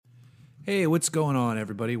Hey, what's going on,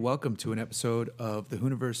 everybody? Welcome to an episode of the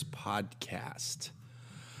Hooniverse Podcast.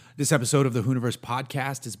 This episode of the Hooniverse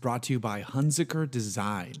Podcast is brought to you by Hunziker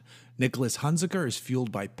Design. Nicholas Hunziker is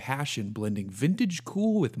fueled by passion, blending vintage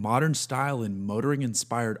cool with modern style in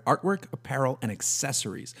motoring-inspired artwork, apparel, and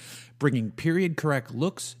accessories, bringing period-correct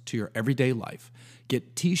looks to your everyday life.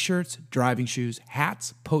 Get t-shirts, driving shoes,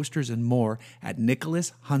 hats, posters, and more at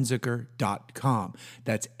nicholasHunziker.com.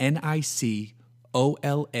 That's NicholasHunziker.com.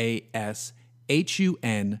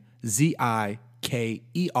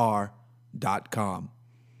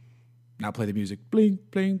 Now play the music. Blink,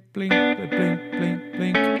 blink, blink, blink, blink,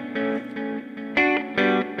 blink.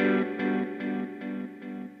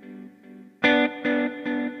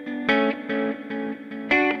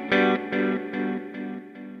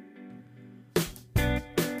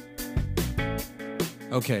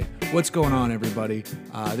 Okay, what's going on, everybody?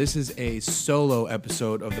 This is a solo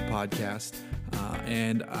episode of the podcast,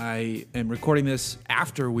 and I am recording this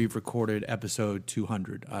after we've recorded episode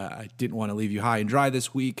 200. I didn't want to leave you high and dry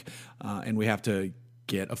this week, and we have to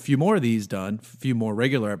get a few more of these done, a few more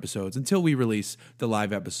regular episodes until we release the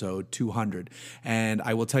live episode 200. And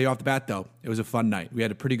I will tell you off the bat, though, it was a fun night. We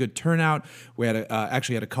had a pretty good turnout. We had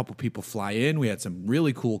actually had a couple people fly in. We had some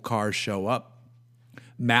really cool cars show up.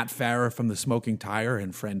 Matt Farah from the Smoking Tire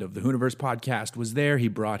and friend of the Hooniverse Podcast was there. He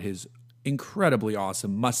brought his incredibly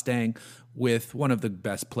awesome Mustang with one of the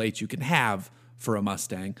best plates you can have for a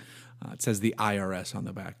Mustang. It says the IRS on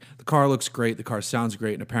the back. The car looks great. The car sounds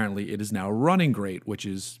great. And apparently it is now running great, which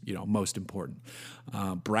is, most important.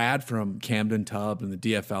 Brad from Camden Tub and the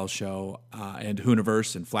DFL show and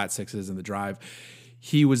Hooniverse and Flat Sixes and The Drive,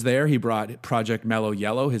 he was there. He brought Project Mellow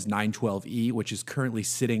Yellow, his 912E, which is currently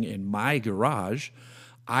sitting in my garage.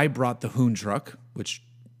 I brought the Hoon truck, which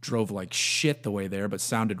drove like shit the way there, but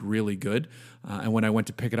sounded really good. And when I went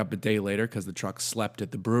to pick it up a day later, because the truck slept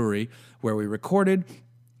at the brewery where we recorded,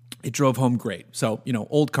 it drove home great. So,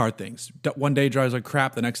 old car things. One day drives like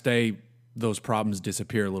crap. The next day, those problems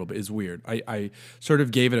disappear a little bit. It's weird. I sort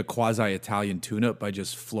of gave it a quasi-Italian tune-up by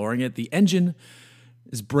just flooring it. The engine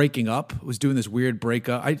is breaking up. It was doing this weird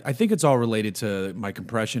breakup. I think it's all related to my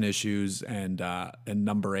compression issues and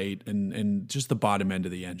number 8 and just the bottom end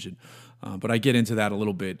of the engine. But I get into that a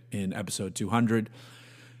little bit in episode 200.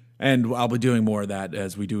 And I'll be doing more of that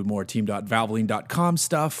as we do more team.valvoline.com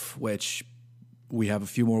stuff, which we have a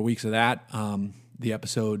few more weeks of that. The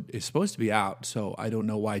episode is supposed to be out, so I don't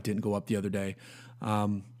know why it didn't go up the other day.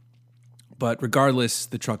 But regardless,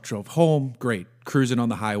 the truck drove home, great. Cruising on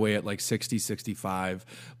the highway at like 60, 65,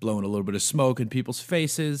 blowing a little bit of smoke in people's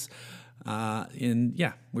faces. And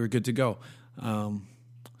yeah, we were good to go.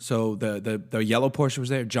 So the yellow Porsche was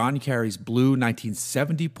there. John Kerry's blue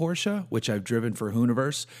 1970 Porsche, which I've driven for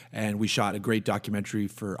Hooniverse, and we shot a great documentary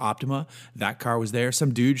for Optima. That car was there.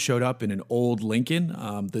 Some dude showed up in an old Lincoln,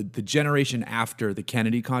 the generation after the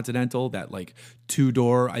Kennedy Continental, that like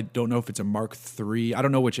two-door. I don't know if it's a Mark III. I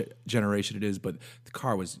don't know which generation it is, but the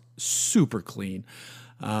car was super clean.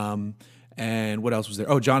 And what else was there?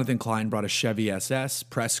 Oh, Jonathan Klein brought a Chevy SS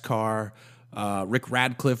press car. Rick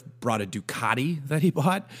Radcliffe brought a Ducati that he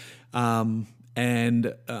bought.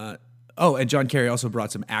 And John Kerry also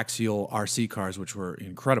brought some Axial RC cars, which were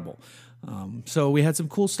incredible. So we had some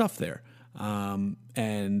cool stuff there.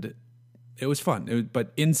 And it was fun.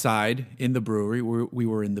 But inside, in the brewery, we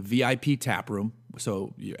were in the VIP tap room.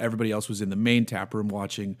 So everybody else was in the main tap room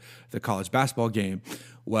watching the college basketball game.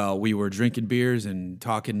 Well, we were drinking beers and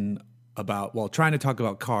trying to talk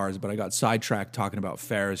about cars, but I got sidetracked talking about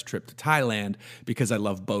Farah's trip to Thailand because I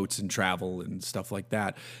love boats and travel and stuff like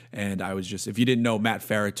that. And I was just, if you didn't know, Matt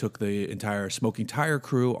Farah took the entire Smoking Tire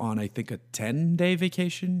crew on, I think, a 10-day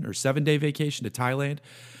vacation or 7-day vacation to Thailand,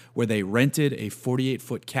 where they rented a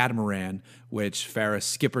 48-foot catamaran, which Farah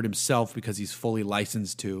skippered himself because he's fully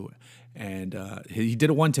licensed to. And he did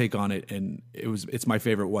a one take on it, and it's my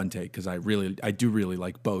favorite one take because I do really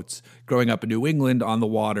like boats. Growing up in New England on the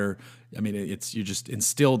water, I mean, you're just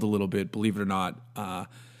instilled a little bit, believe it or not.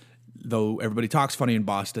 Though everybody talks funny in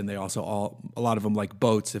Boston, they also a lot of them like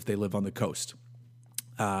boats if they live on the coast.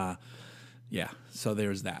 Yeah, so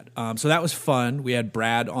there's that. So that was fun. We had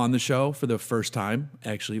Brad on the show for the first time,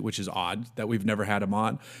 actually, which is odd that we've never had him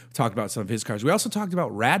on. We talked about some of his cars. We also talked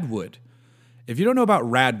about Radwood. If you don't know about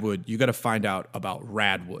Radwood, you got to find out about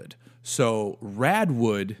Radwood. So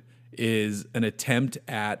Radwood is an attempt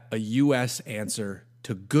at a U.S. answer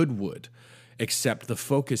to Goodwood, except the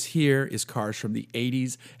focus here is cars from the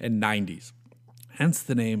 80s and 90s. Hence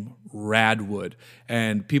the name Radwood.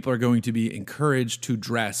 And people are going to be encouraged to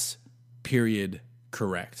dress period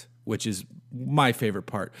correct, which is my favorite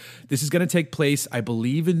part. This is going to take place, I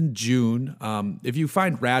believe, in June. If you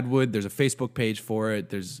find Radwood, there's a Facebook page for it.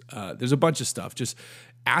 There's a bunch of stuff. Just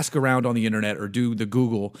ask around on the internet or do the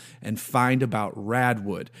Google and find about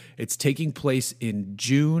Radwood. It's taking place in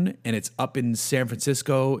June, and it's up in San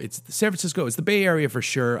Francisco. It's the Bay Area for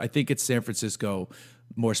sure. I think it's San Francisco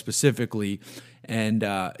more specifically. And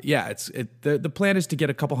the plan is to get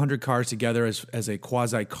a couple hundred cars together as a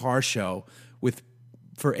quasi car show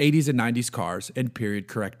for 80s and 90s cars and period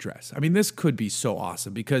correct dress. I mean, this could be so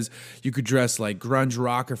awesome because you could dress like grunge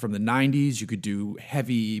rocker from the 90s. You could do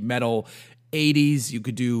heavy metal 80s. You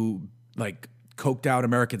could do like coked out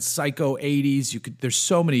American Psycho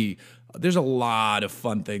 80s. There's a lot of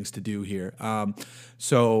fun things to do here.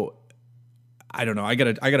 So I don't know. I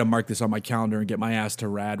gotta mark this on my calendar and get my ass to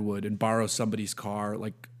Radwood and borrow somebody's car,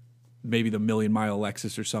 like maybe the Million Mile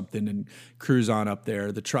Lexus or something, and cruise on up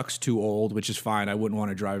there. The truck's too old, which is fine. I wouldn't want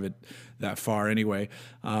to drive it that far anyway.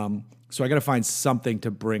 So I got to find something to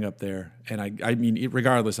bring up there. And I mean,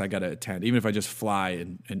 regardless, I got to attend, even if I just fly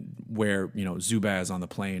and wear, Zubaz on the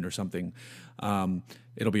plane or something.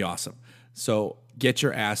 It'll be awesome. So get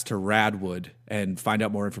your ass to Radwood and find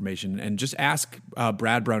out more information, and just ask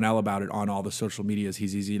Brad Brownell about it on all the social medias.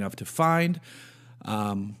 He's easy enough to find.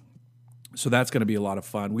 So that's going to be a lot of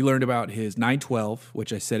fun. We learned about his 912,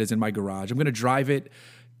 which I said is in my garage. I'm going to drive it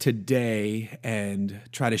today and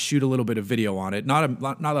try to shoot a little bit of video on it.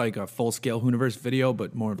 Not like a full-scale Hooniverse video,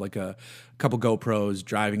 but more of like a couple GoPros,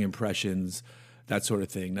 driving impressions, that sort of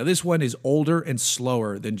thing. Now, this one is older and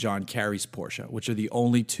slower than John Kerry's Porsche, which are the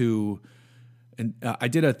only two. And I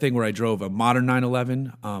did a thing where I drove a modern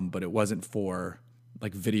 911, but it wasn't for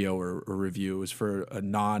like video or review. It was for a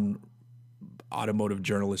non-automotive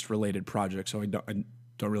journalist related project, so I don't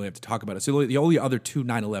really have to talk about it. So the only other two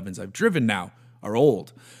 911s I've driven now are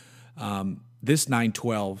old. This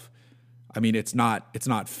 912, I mean, it's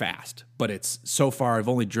not fast, but it's so far I've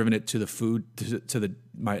only driven it to the food to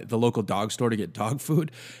the local dog store to get dog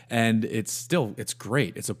food, and it's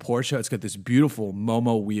great. It's a Porsche. It's got this beautiful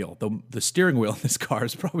Momo wheel. The steering wheel in this car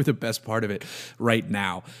is probably the best part of it right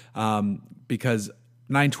now, because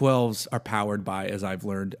 912s are powered by, as I've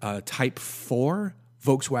learned, a Type 4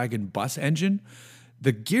 Volkswagen bus engine.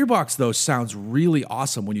 The gearbox, though, sounds really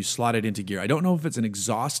awesome when you slot it into gear. I don't know if it's an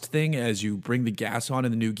exhaust thing as you bring the gas on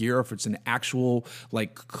in the new gear, or if it's an actual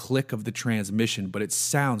like click of the transmission, but it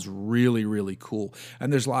sounds really, really cool.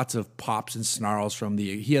 And there's lots of pops and snarls from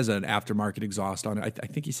he has an aftermarket exhaust on it. I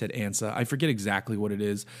think he said ANSA. I forget exactly what it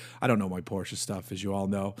is. I don't know my Porsche stuff, as you all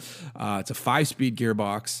know. It's a 5-speed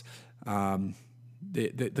gearbox.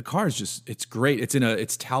 The car is it's great.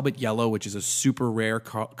 It's Talbot yellow, which is a super rare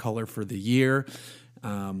color for the year.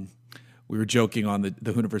 We were joking on the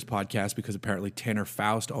Hooniverse podcast because apparently Tanner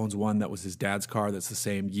Faust owns one that was his dad's car that's the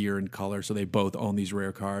same year and color. So they both own these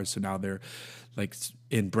rare cars. So now they're like,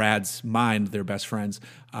 in Brad's mind, they're best friends.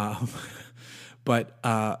 So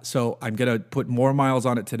I'm going to put more miles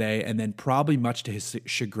on it today, and then probably much to his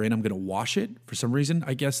chagrin, I'm going to wash it. For some reason,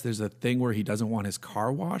 I guess there's a thing where he doesn't want his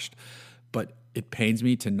car washed, but it pains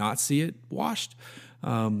me to not see it washed.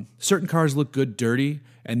 Certain cars look good dirty,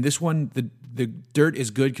 and this one, the dirt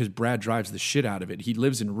is good because Brad drives the shit out of it. He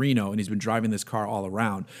lives in Reno, and he's been driving this car all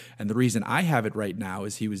around. And the reason I have it right now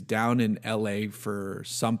is he was down in L.A. for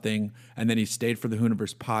something, and then he stayed for the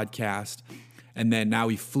Hooniverse podcast. And then now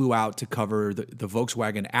he flew out to cover the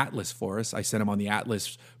Volkswagen Atlas for us. I sent him on the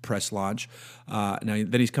Atlas press launch.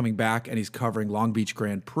 Then he's coming back, and he's covering Long Beach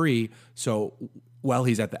Grand Prix. So while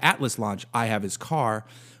he's at the Atlas launch, I have his car.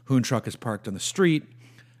 Hoon truck is parked on the street.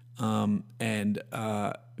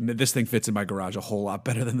 This thing fits in my garage a whole lot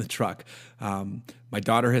better than the truck. My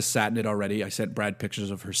daughter has sat in it already. I sent Brad pictures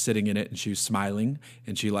of her sitting in it, and she was smiling,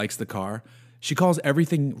 and she likes the car. She calls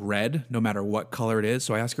everything red, no matter what color it is.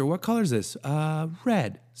 So I ask her, what color is this?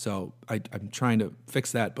 Red. So I'm trying to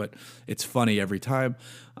fix that, but it's funny every time.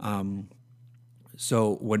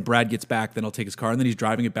 So when Brad gets back, then I'll take his car, and then he's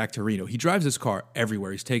driving it back to Reno. He drives his car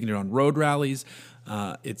everywhere. He's taking it on road rallies.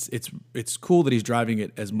 It's cool that he's driving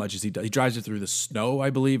it as much as he does. He drives it through the snow,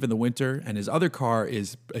 I believe, in the winter. And his other car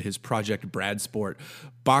is his Project Brad Sport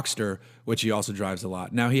Boxster, which he also drives a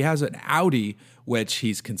lot. Now, he has an Audi, which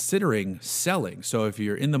he's considering selling. So if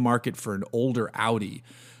you're in the market for an older Audi,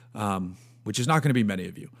 which is not going to be many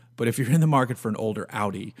of you, but if you're in the market for an older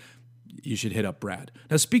Audi, you should hit up Brad.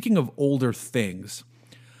 Now, speaking of older things,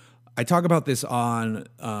 I talk about this on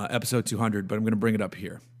episode 200, but I'm going to bring it up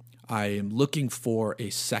here. I am looking for a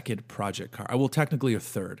second project car. I will technically a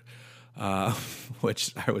third.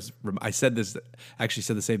 which I said this, actually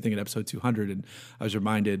said the same thing in episode 200, and I was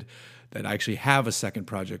reminded that I actually have a second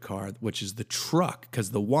project car, which is the truck,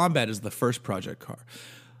 because the Wombat is the first project car.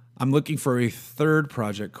 I'm looking for a third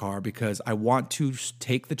project car because I want to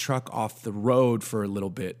take the truck off the road for a little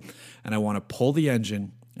bit, and I want to pull the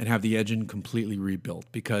engine and have the engine completely rebuilt,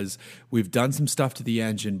 because we've done some stuff to the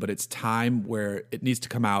engine, but it's time where it needs to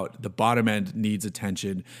come out. The bottom end needs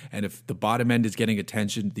attention, and if the bottom end is getting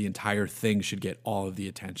attention, the entire thing should get all of the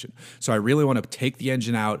attention. So I really want to take the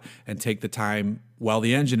engine out and take the time while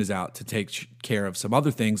the engine is out to take care of some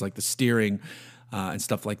other things like the steering and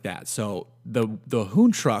stuff like that. So the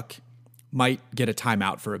Hoon truck might get a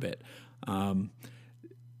timeout for a bit.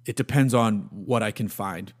 It depends on what I can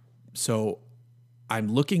find. So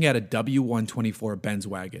I'm looking at a W124 Benz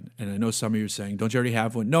wagon, and I know some of you are saying, don't you already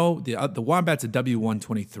have one? No, the Wombat's a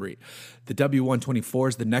W123. The W124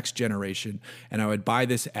 is the next generation, and I would buy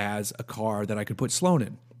this as a car that I could put Sloan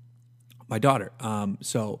in, my daughter.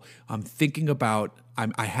 So I'm thinking about,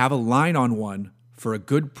 I have a line on one for a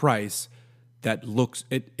good price that looks,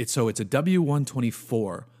 so it's a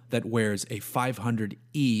W124 that wears a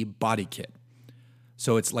 500E body kit.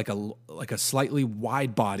 So it's like a slightly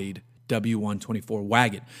wide-bodied W124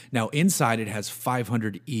 wagon. Now inside it has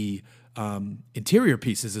 500E interior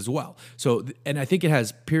pieces as well. So, and I think it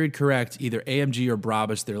has period correct either AMG or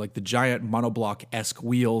Brabus. They're like the giant monoblock-esque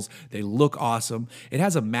wheels. They look awesome. It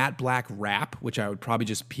has a matte black wrap, which I would probably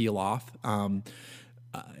just peel off.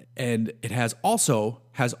 And it has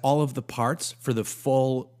all of the parts for the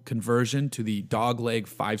full conversion to the dogleg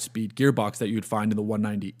 5-speed gearbox that you would find in the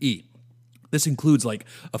 190E. This includes like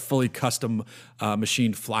a fully custom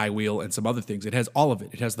machined flywheel and some other things. It has all of it.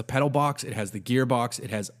 It has the pedal box. It has the gearbox. It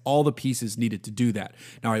has all the pieces needed to do that.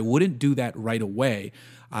 Now, I wouldn't do that right away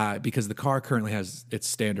because the car currently has its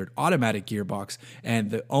standard automatic gearbox.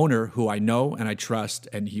 And the owner, who I know and I trust,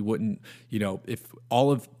 and he wouldn't,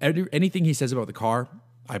 if anything he says about the car,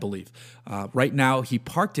 I believe. Right now, he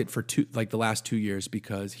parked it for the last 2 years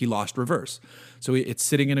because he lost reverse. So it's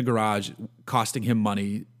sitting in a garage, costing him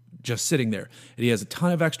money, just sitting there. And he has a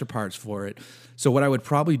ton of extra parts for it. So what I would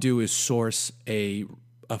probably do is source a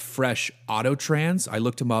fresh auto trans. I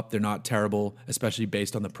looked them up. They're not terrible, especially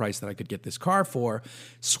based on the price that I could get this car for.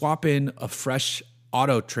 Swap in a fresh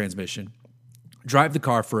auto transmission, drive the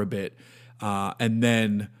car for a bit, and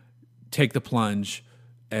then take the plunge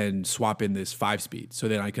and swap in this 5-speed. So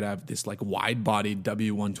then I could have this like wide-bodied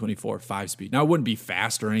W124 5-speed. Now, it wouldn't be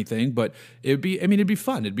fast or anything, but it'd be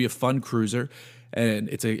fun. It'd be a fun cruiser. And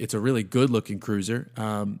it's a really good looking cruiser.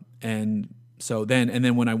 And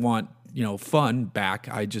then when I want, fun back,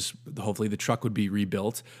 hopefully the truck would be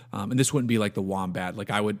rebuilt. And this wouldn't be like the Wombat. Like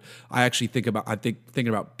thinking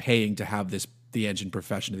about paying to have the engine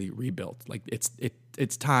professionally rebuilt. Like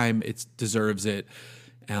it's time, it deserves it.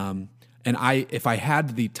 And if I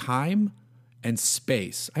had the time and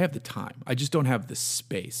space, I have the time. I just don't have the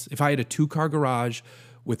space. If I had a 2-car garage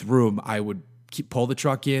with room, I would pull the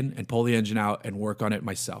truck in and pull the engine out and work on it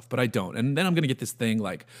myself, but I don't. And then I'm going to get this thing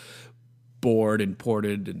like bored and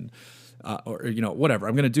ported and, whatever.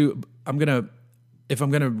 If I'm going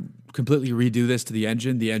to completely redo this to the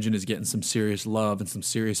engine is getting some serious love and some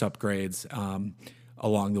serious upgrades,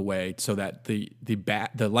 along the way so that the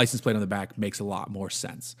license plate on the back makes a lot more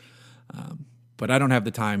sense. But I don't have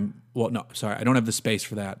the time. Well, no, sorry. I don't have the space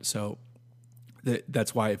for that. So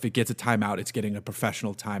that's why if it gets a timeout, it's getting a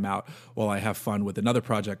professional timeout while I have fun with another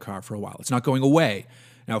project car for a while. It's not going away.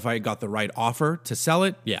 Now, if I got the right offer to sell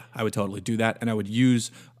it, yeah, I would totally do that. And I would use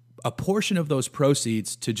a portion of those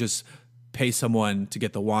proceeds to just pay someone to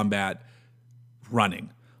get the Wombat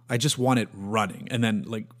running. I just want it running. And then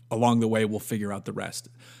along the way, we'll figure out the rest.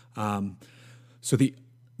 So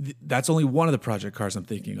that's only one of the project cars I'm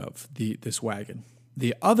thinking of, this wagon.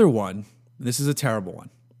 The other one, this is a terrible one.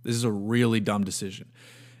 This is a really dumb decision,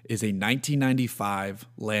 is a 1995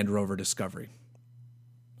 Land Rover Discovery.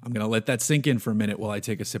 I'm going to let that sink in for a minute while I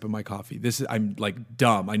take a sip of my coffee. I'm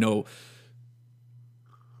dumb. I know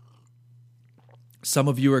some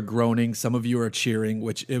of you are groaning, some of you are cheering,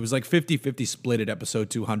 which it was like 50-50 split at episode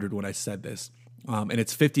 200 when I said this. And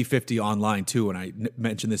it's 50-50 online too, and I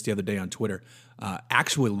mentioned this the other day on Twitter.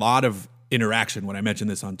 Actually, a lot of interaction when I mentioned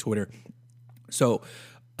this on Twitter. So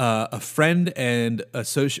a friend and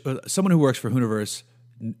someone who works for Hooniverse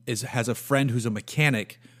has a friend who's a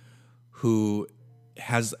mechanic who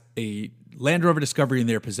has a Land Rover Discovery in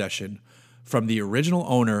their possession from the original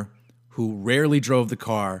owner, who rarely drove the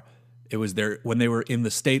car. It was there when they were in the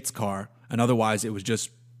States car, and otherwise it was just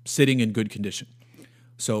sitting in good condition.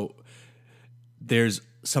 So there's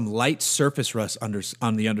some light surface rust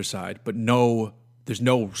on the underside, but no there's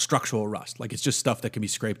no structural rust. Like it's just stuff that can be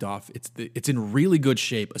scraped off. It's in really good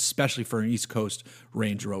shape, especially for an East Coast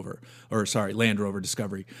Land Rover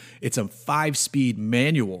Discovery. It's a 5-speed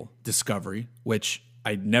manual Discovery, which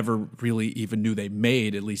I never really even knew they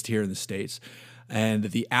made, at least here in the States. And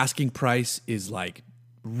the asking price is like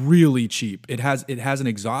really cheap. It has an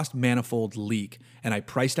exhaust manifold leak, and I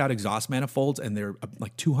priced out exhaust manifolds, and they're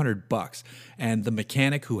like $200. And the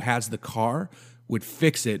mechanic who has the car would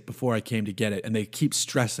fix it before I came to get it, and they keep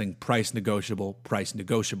stressing price negotiable, price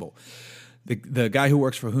negotiable. The guy who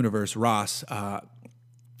works for Hooniverse, Ross,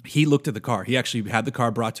 he looked at the car. He actually had the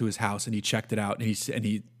car brought to his house, and he checked it out, and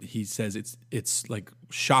he says it's like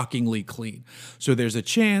shockingly clean. So there's a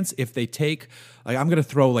chance if they take, like, I'm going to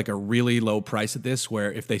throw like a really low price at this,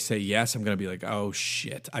 where if they say yes, I'm going to be like, oh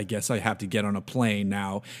shit, I guess I have to get on a plane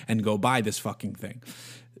now and go buy this fucking thing.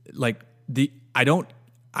 Like I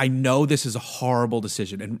know this is a horrible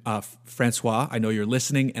decision. And Francois, I know you're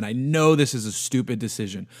listening, and I know this is a stupid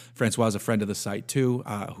decision. Francois is a friend of the site too,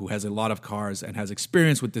 who has a lot of cars and has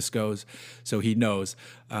experience with Discos, so he knows.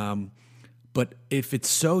 But if it's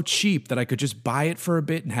so cheap that I could just buy it for a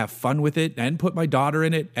bit and have fun with it and put my daughter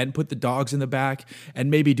in it and put the dogs in the back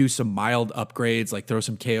and maybe do some mild upgrades, like throw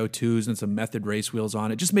some KO2s and some Method race wheels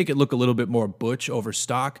on it, just make it look a little bit more butch over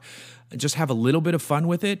stock, and just have a little bit of fun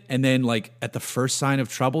with it. And then like at the first sign of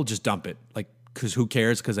trouble, just dump it. Like, because who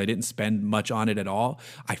cares? Because I didn't spend much on it at all.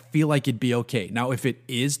 I feel like it'd be okay. Now, if it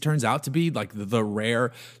turns out to be like the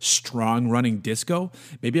rare, strong running Disco,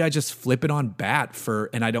 maybe I just flip it on BAT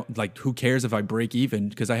and I don't, like, who cares if I break even,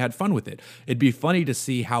 because I had fun with it. It'd be funny to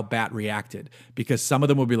see how BAT reacted, because some of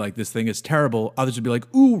them would be like, this thing is terrible. Others would be like,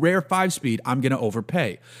 ooh, rare 5-speed, I'm going to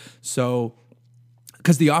overpay. So,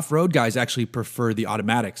 because the off-road guys actually prefer the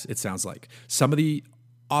automatics, it sounds like. Some of the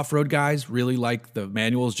off-road guys really like the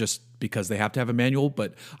manuals just because they have to have a manual,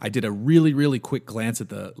 but I did a really, really quick glance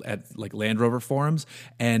at like Land Rover forums,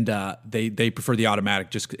 and they prefer the automatic.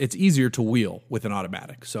 Just it's easier to wheel with an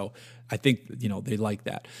automatic, so I think they like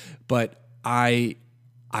that. But I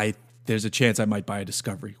there's a chance I might buy a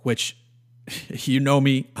Discovery, which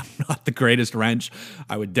me, I'm not the greatest wrench.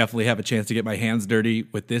 I would definitely have a chance to get my hands dirty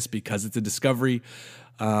with this because it's a Discovery.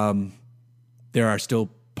 There are still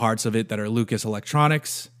parts of it that are Lucas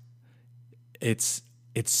Electronics.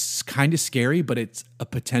 It's kind of scary, but it's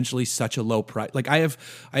potentially such a low price. Like I have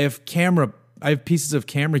pieces of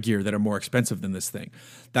camera gear that are more expensive than this thing.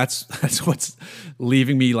 That's what's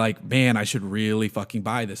leaving me like, man, I should really fucking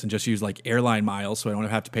buy this and just use like airline miles so I don't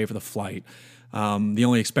have to pay for the flight. The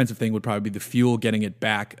only expensive thing would probably be the fuel getting it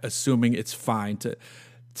back, assuming it's fine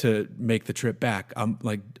to make the trip back.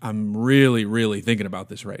 I'm really, really thinking about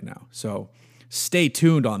this right now. So stay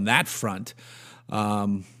tuned on that front.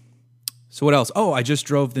 So what else? Oh, I just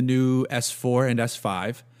drove the new S4 and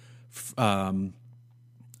S5.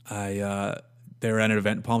 They were at an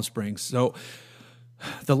event in Palm Springs. So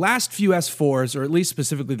the last few S4s, or at least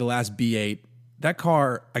specifically the last B8, that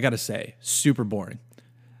car, I got to say, super boring.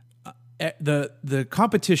 The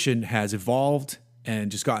competition has evolved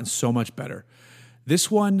and just gotten so much better. This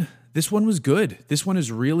one was good. This one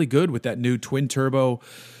is really good with that new single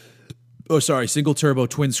turbo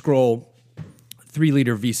twin scroll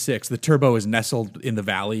 3-liter V6. The turbo is nestled in the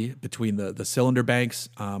valley between the cylinder banks.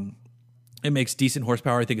 It makes decent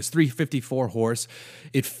horsepower. I think it's 354 horse.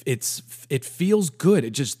 It feels good. It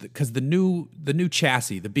just because the new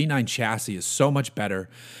chassis, the B9 chassis, is so much better.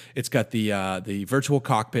 It's got the virtual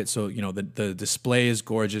cockpit, so the display is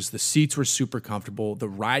gorgeous. The seats were super comfortable. The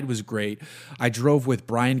ride was great. I drove with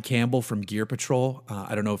Brian Campbell from Gear Patrol.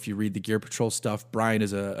 I don't know if you read the Gear Patrol stuff. Brian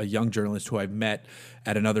is a young journalist who I've met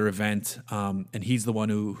at another event, and he's the one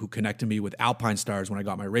who connected me with Alpine Stars when I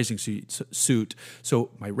got my racing suit.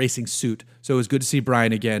 So it was good to see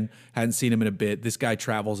Brian again. Hadn't seen him in a bit. This guy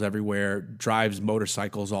travels everywhere, drives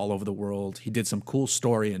motorcycles all over the world. He did some cool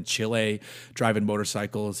story in Chile, driving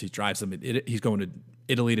motorcycles. He drives them. He's going to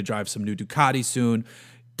Italy to drive some new Ducati soon.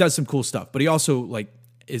 Does some cool stuff. But he also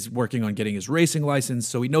is working on getting his racing license,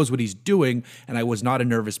 so he knows what he's doing. And I was not a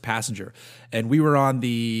nervous passenger. And we were on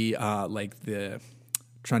trying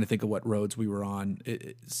to think of what roads we were on.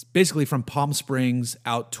 It's basically from Palm Springs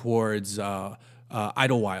out towards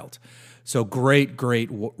Idlewild. So great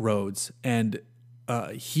roads. And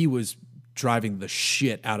he was driving the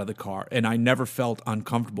shit out of the car, and I never felt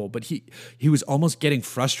uncomfortable. But he was almost getting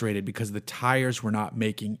frustrated because the tires were not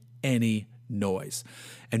making any noise.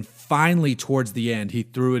 And finally, towards the end, he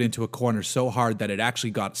threw it into a corner so hard that it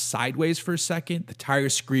actually got sideways for a second. The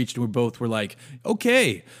tires screeched, and we both were like,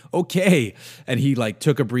 okay. And he like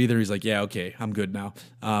took a breather. He's like, yeah, okay, I'm good now.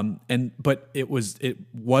 But it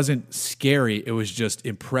wasn't scary. It was just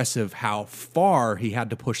impressive how far he had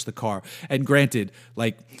to push the car. And granted,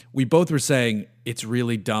 like we both were saying, it's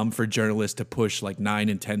really dumb for journalists to push like 9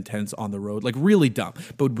 and 10 tenths on the road, like really dumb.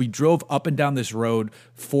 But we drove up and down this road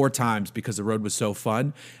 4 times because the road was so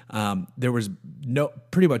fun. There was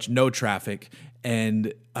pretty much no traffic,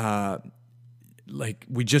 and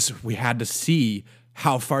we had to see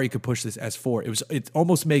how far you could push this S4. It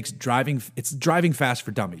almost makes driving fast for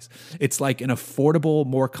dummies. It's like an affordable,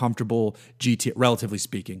 more comfortable relatively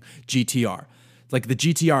speaking, GTR. Like the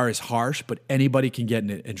GTR is harsh, but anybody can get in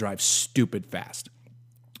it and drive stupid fast.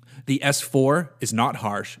 The S4 is not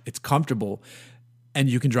harsh. It's comfortable, and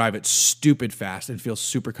you can drive it stupid fast and feel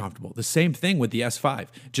super comfortable. The same thing with the S5,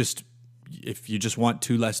 just if you just want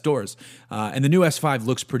 2 less doors. And the new S5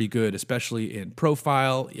 looks pretty good, especially in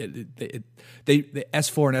profile. The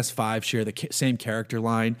S4 and S5 share the same character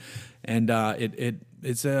line, and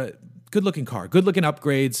it's a good-looking car, good-looking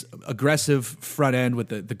upgrades, aggressive front end with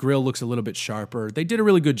the grille looks a little bit sharper. They did a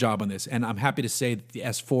really good job on this, and I'm happy to say that the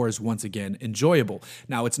S4 is once again enjoyable.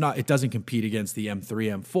 Now, it doesn't compete against the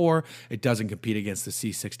M3, M4. It doesn't compete against the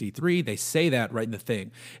C63. They say that right in the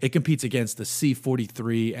thing. It competes against the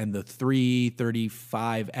C43 and the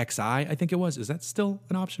 335xi, I think it was. Is that still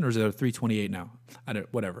an option, or is it a 328 now?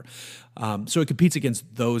 Whatever. So it competes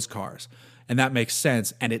against those cars. And that makes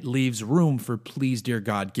sense, and it leaves room for, please, dear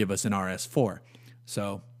God, give us an RS4.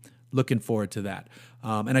 So looking forward to that.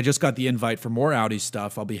 And I just got the invite for more Audi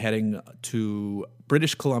stuff. I'll be heading to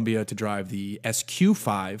British Columbia to drive the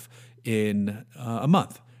SQ5 in a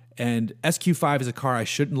month. And SQ5 is a car I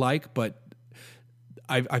shouldn't like, but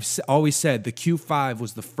I've always said the Q5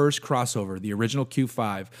 was the first crossover. The original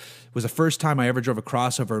Q5 was the first time I ever drove a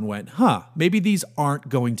crossover and went, maybe these aren't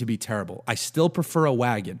going to be terrible. I still prefer a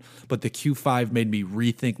wagon, but the Q5 made me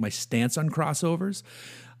rethink my stance on crossovers.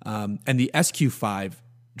 And the SQ5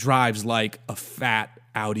 drives like a fat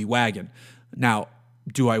Audi wagon. Now,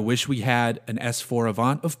 do I wish we had an S4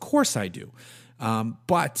 Avant? Of course I do.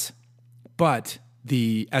 But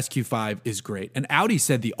the SQ5 is great. And Audi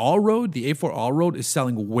said the Allroad, the A4 Allroad, is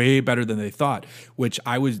selling way better than they thought, which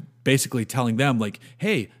I was basically telling them, like,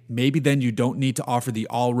 hey, maybe then you don't need to offer the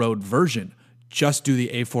Allroad version. Just do the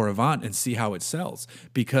A4 Avant and see how it sells.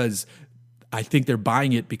 Because I think they're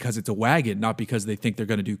buying it because it's a wagon, not because they think they're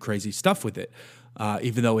going to do crazy stuff with it.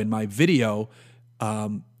 Even though in my video,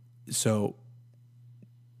 there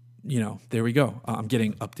we go. I'm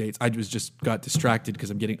getting updates. I got distracted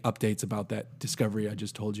because I'm getting updates about that discovery I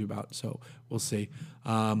just told you about. So we'll see.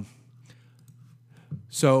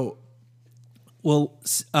 So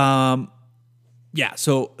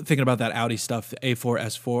thinking about that Audi stuff, the A4,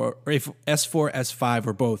 S4, or S4, S5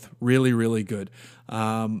 are both really, really good.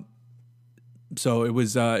 So it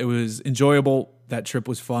was enjoyable. That trip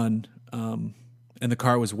was fun. And the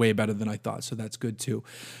car was way better than I thought. So that's good too.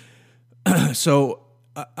 So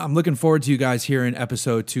I'm looking forward to you guys here in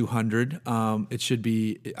episode 200. It should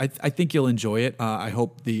be, I think you'll enjoy it. I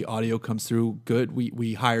hope the audio comes through good.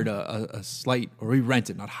 We hired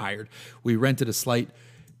we rented a slight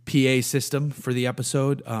PA system for the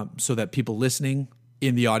episode so that people listening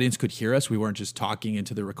in the audience could hear us. We weren't just talking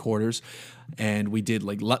into the recorders. And we did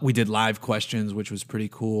live questions, which was pretty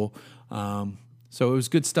cool. So it was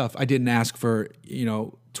good stuff. I didn't ask for,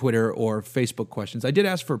 Twitter or Facebook questions. I did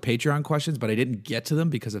ask for Patreon questions, but I didn't get to them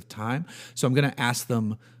because of time. So I'm going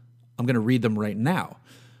to read them right now.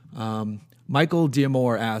 Michael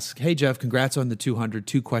Diamore asks, hey, Jeff, congrats on the 200.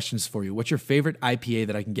 2 questions for you. What's your favorite IPA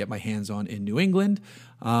that I can get my hands on in New England?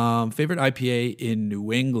 Favorite IPA in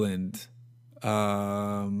New England?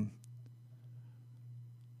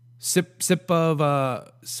 Sip of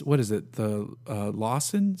what is it? The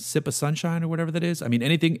Lawson Sip of Sunshine or whatever that is. I mean,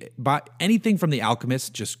 anything from the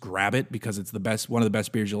Alchemist, just grab it because it's one of the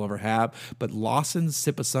best beers you'll ever have. But Lawson's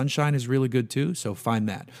Sip of Sunshine is really good too, so find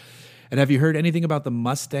that. And have you heard anything about the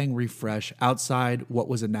Mustang refresh outside what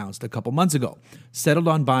was announced a couple months ago? Settled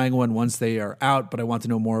on buying one once they are out, but I want to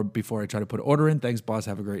know more before I try to put an order in. Thanks, boss.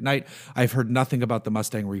 Have a great night. I've heard nothing about the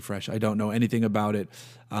Mustang refresh. I don't know anything about it.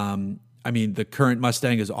 The current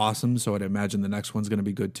Mustang is awesome, so I'd imagine the next one's going to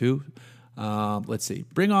be good too. Let's see.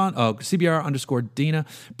 CBR_Dina.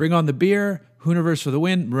 Bring on the beer. Hooniverse for the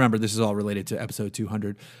win. Remember, this is all related to episode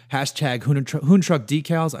 200. Hashtag Hoontruck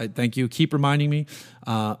decals. I thank you. Keep reminding me.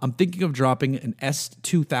 I'm thinking of dropping an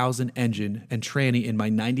S2000 engine and tranny in my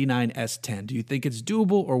 99 S10. Do you think it's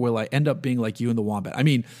doable, or will I end up being like you in the Wombat? I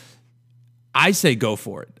mean, I say go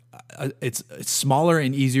for it. It's smaller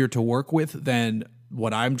and easier to work with than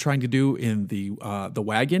what I'm trying to do in the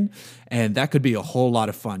wagon, and that could be a whole lot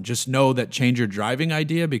of fun. Just know that change your driving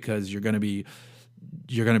idea because you're going to be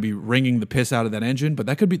wringing the piss out of that engine, but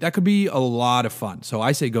that could be a lot of fun. So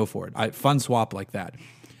I say go for it. Fun swap like that.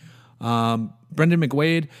 Brendan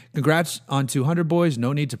McWade, congrats on 200, boys.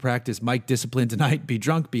 No need to practice mic discipline tonight. Be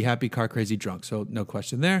drunk, be happy, car crazy drunk. So no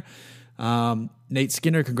question there. Nate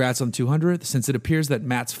Skinner, congrats on 200th. Since it appears that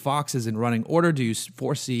Matt's Fox is in running order, do you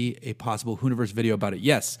foresee a possible Hooniverse video about it?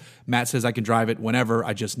 Yes. Matt says I can drive it whenever.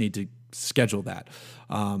 I just need to schedule that.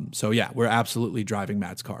 So yeah, we're absolutely driving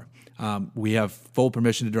Matt's car. We have full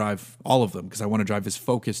permission to drive all of them because I want to drive his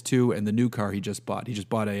Focus 2 and the new car he just bought. He just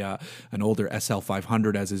bought an older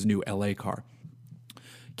SL500 as his new LA car.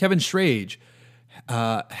 Kevin Schrage,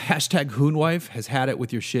 hashtag Hoonwife has had it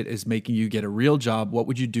with your shit is making you get a real job. What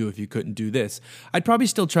would you do if you couldn't do this? I'd probably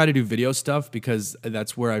still try to do video stuff because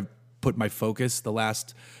that's where I've put my focus the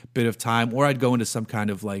last bit of time, or I'd go into some kind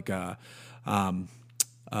of like, what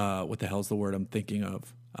the hell's the word I'm thinking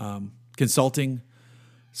of? Consulting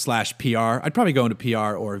 / PR. I'd probably go into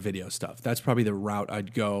PR or video stuff. That's probably the route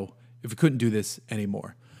I'd go if we couldn't do this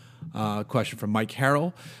anymore. Question from Mike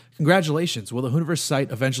Harrell. Congratulations. Will the Hooniverse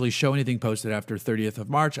site eventually show anything posted after 30th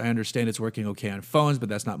of March? I understand it's working okay on phones, but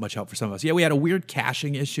that's not much help for some of us. Yeah, we had a weird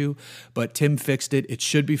caching issue, but Tim fixed it. It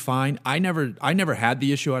should be fine. I never had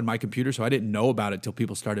the issue on my computer, so I didn't know about it till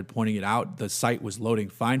people started pointing it out. The site was loading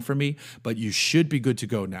fine for me, but you should be good to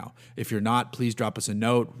go now. If you're not, please drop us a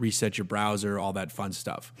note, reset your browser, all that fun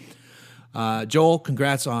stuff. Joel,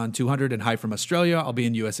 congrats on 200 and hi from Australia. I'll be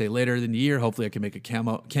in USA later in the year. Hopefully I can make a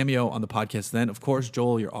cameo on the podcast then. Of course,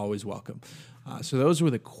 Joel, you're always welcome. So those were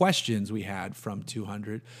the questions we had from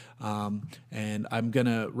 200. And I'm going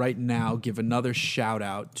to right now give another shout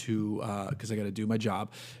out to, because I got to do my job,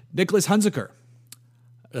 Nicholas Hunziker.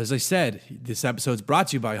 As I said, this episode is brought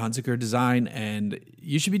to you by Hunziker Design, and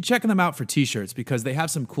you should be checking them out for t-shirts because they have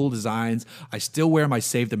some cool designs. I still wear my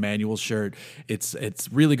Save the Manual shirt. It's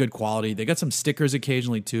really good quality. They got some stickers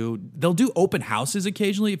occasionally too. They'll do open houses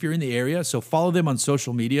occasionally if you're in the area, so follow them on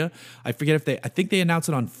social media. I think they announce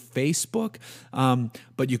it on Facebook,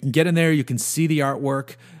 but you can get in there. You can see the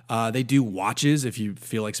artwork. They do watches if you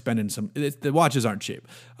feel like spending some. The watches aren't cheap,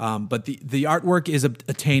 but the artwork is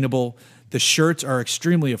attainable. The shirts are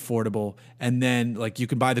extremely affordable, and then like you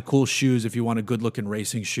can buy the cool shoes if you want a good-looking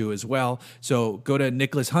racing shoe as well. So go to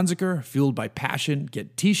Nicholas Hunziker, Fueled by Passion,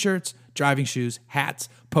 get t-shirts, driving shoes, hats,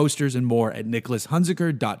 posters, and more at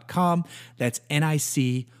nicholasunziker.com. That's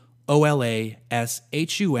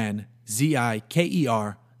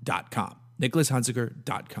NICOLASHUNZIKER.com.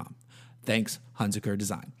 nicholasunziker.com. Thanks, Hunziker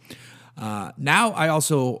Design. Now I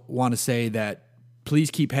also want to say that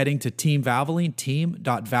please keep heading to Team Valvoline,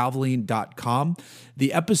 team.valvoline.com.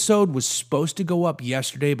 The episode was supposed to go up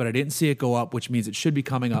yesterday, but I didn't see it go up, which means it should be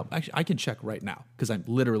coming up. Actually, I can check right now because I'm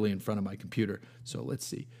literally in front of my computer. So let's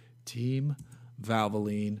see. Team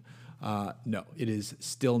Valvoline. No, it is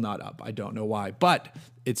still not up. I don't know why, but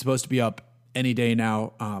it's supposed to be up any day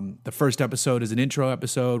now. The first episode is an intro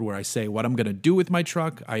episode where I say what I'm going to do with my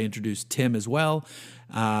truck. I introduce Tim as well.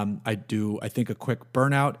 I think, a quick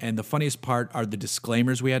burnout. And the funniest part are the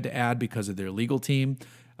disclaimers we had to add because of their legal team.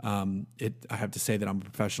 I have to say that I'm a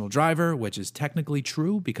professional driver, which is technically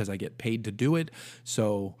true because I get paid to do it.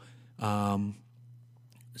 So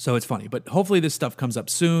it's funny. But hopefully this stuff comes up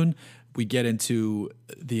soon. We get into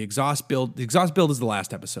the exhaust build. The exhaust build is the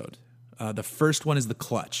last episode. The first one is the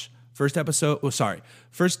clutch. First episode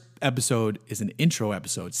is an intro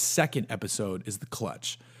episode. Second episode is the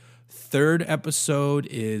clutch. Third episode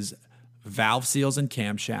is valve seals and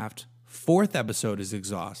camshaft. Fourth episode is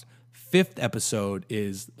exhaust. Fifth episode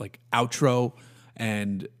is like outro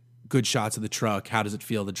and good shots of the truck. How does it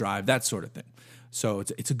feel to drive? That sort of thing. So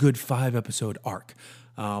it's a good 5-episode arc.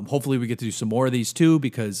 Hopefully we get to do some more of these too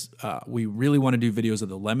because we really want to do videos of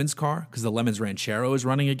the Lemons car because the Lemons Ranchero is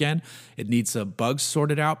running again. It needs some bugs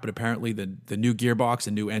sorted out, but apparently the new gearbox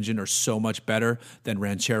and new engine are so much better than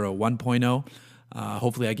Ranchero 1.0.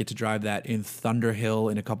 Hopefully I get to drive that in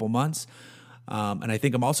Thunderhill in a couple months. And I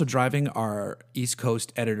think I'm also driving our East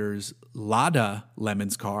Coast editor's Lada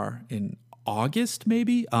Lemons car in August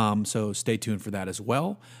maybe. So stay tuned for that as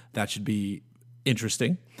well. That should be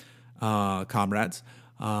interesting, comrades.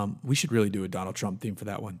 We should really do a Donald Trump theme for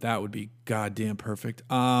that one. That would be goddamn perfect.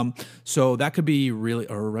 So that could be really,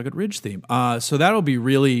 or a Rugged Ridge theme. So that'll be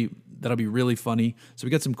really funny. So we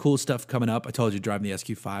got some cool stuff coming up. I told you driving the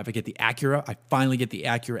SQ5. I get the Acura. I finally get the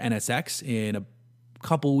Acura NSX in a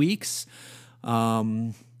couple weeks.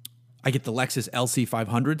 I get the Lexus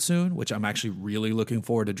LC500 soon, which I'm actually really looking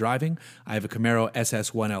forward to driving. I have a Camaro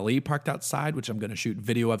SS1LE parked outside, which I'm going to shoot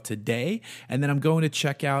video of today. And then I'm going to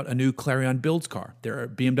check out a new Clarion Builds car. They're a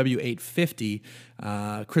BMW 850.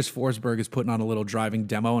 Chris Forsberg is putting on a little driving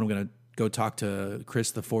demo, and I'm going to go talk to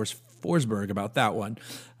Chris the Forsberg about that one,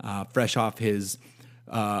 fresh off his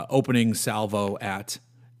opening salvo at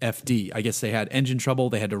FD. I guess they had engine trouble.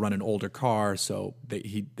 They had to run an older car, so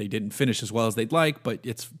they didn't finish as well as they'd like. But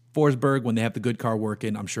it's Forsberg. When they have the good car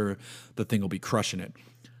working, I'm sure the thing will be crushing it.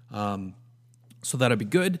 So that'll be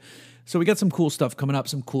good. So we got some cool stuff coming up,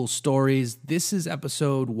 some cool stories. This is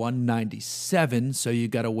episode 197, so you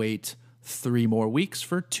got to wait 3 more weeks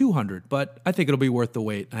for 200. But I think it'll be worth the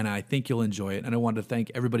wait, and I think you'll enjoy it. And I wanted to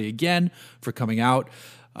thank everybody again for coming out.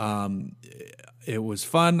 It was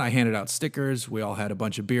fun. I handed out stickers. We all had a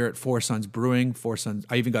bunch of beer at Four Sons Brewing. Four Sons.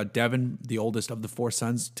 I even got Devin, the oldest of the Four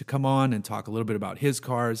Sons, to come on and talk a little bit about his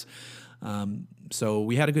cars. So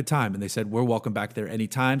we had a good time, and they said we're welcome back there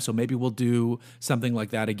anytime. So maybe we'll do something like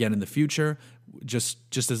that again in the future, just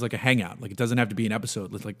as like a hangout. Like, it doesn't have to be an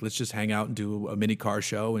episode. Let's just hang out and do a mini car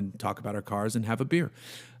show and talk about our cars and have a beer.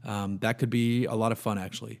 That could be a lot of fun,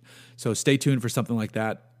 actually. So stay tuned for something like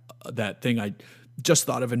that. That thing I just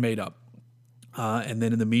thought of and made up. And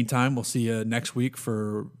then in the meantime, we'll see you next week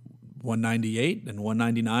for 198 and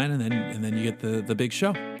 199, and then you get the big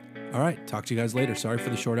show. All right, talk to you guys later. Sorry for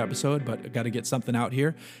the short episode, but I got to get something out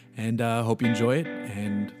here, and hope you enjoy it,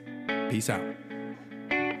 and peace out.